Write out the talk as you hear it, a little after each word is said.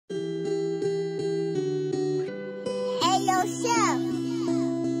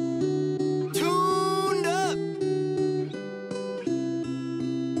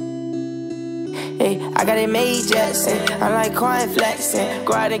got it made jets, I like coin flexing.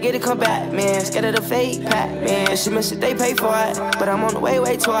 Go out and get it, come back, man. Scared of the fake pack, man. She miss it, they pay for it, but I'm on the way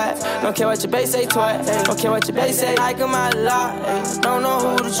to it. Don't care what your base say to it, don't care what your base say. Like him a lot, don't know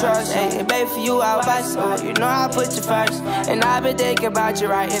who to trust. Babe, for you I'll buy so you know I put you first. And I've been thinking about you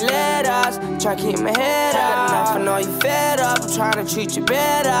writing letters, try to keep my head up. Enough, I know you fed up, I'm trying to treat you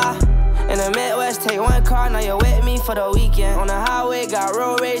better. In the Midwest, take one car, now you're with me for the weekend. On the highway, got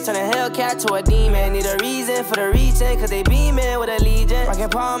road rage, turn a Hellcat to a demon. Need a reason for the reaching, cause they beamin' with allegiance. Rockin'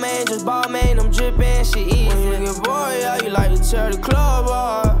 Palmain, just Balmain, I'm drippin', shit easy. When you get bored, yeah, you like to tear the club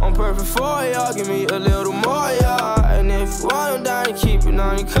up. I'm perfect for ya, give me a little more, yeah. And if you want them down, you keep it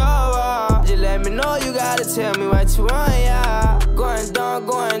on your cover. Just let me know, you gotta tell me what you want, yeah. Going dumb,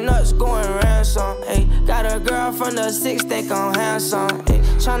 going nuts, going ransom, ayy. Got a girl from the 6, think I'm handsome, ayy.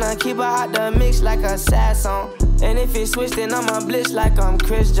 Tryna keep her out the mix like a sad song. And if it switch, then I'ma blitz like I'm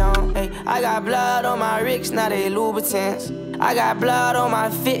Chris Jones. Ay, I got blood on my Ricks, now they Louboutins. I got blood on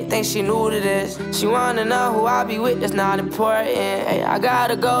my fit, think she new to this. She wanna know who I be with, that's not important. Ay, I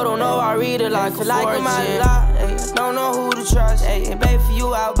gotta go, don't know I read it like a like my lot. Don't know who to trust. Ay, babe, for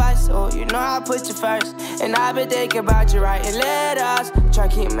you I'll buy so you know I put you first. And I've been thinking about you writing letters, try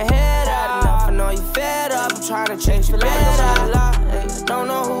to keep my head up. Enough, I know you fed up, I'm trying to change you better. Don't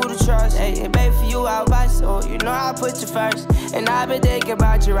know who to trust. Ay, babe, for you I'll buy so you know I put you first. And I've been thinking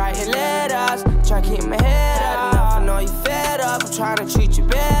about you writing letters, try to keep my head up. Enough, I know you fed up, I'm trying to treat you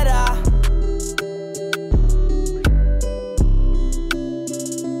better.